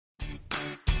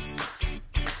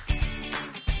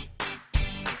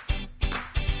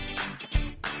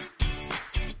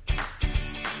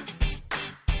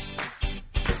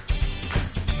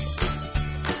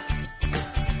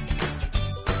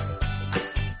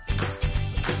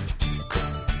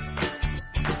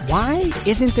why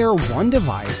isn't there one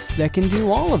device that can do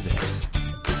all of this?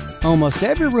 Almost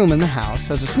every room in the house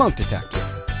has a smoke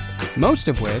detector, most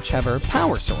of which have a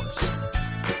power source.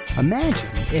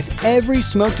 Imagine if every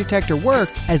smoke detector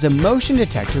worked as a motion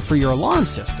detector for your alarm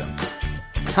system.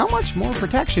 How much more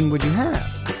protection would you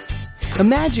have?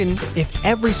 Imagine if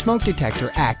every smoke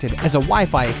detector acted as a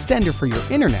Wi-Fi extender for your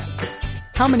internet.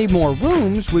 How many more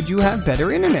rooms would you have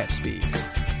better internet speed?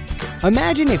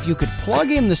 Imagine if you could plug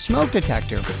in the smoke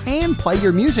detector and play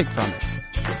your music from it.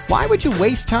 Why would you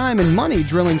waste time and money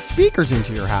drilling speakers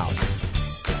into your house?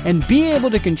 And be able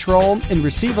to control and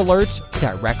receive alerts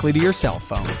directly to your cell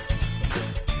phone.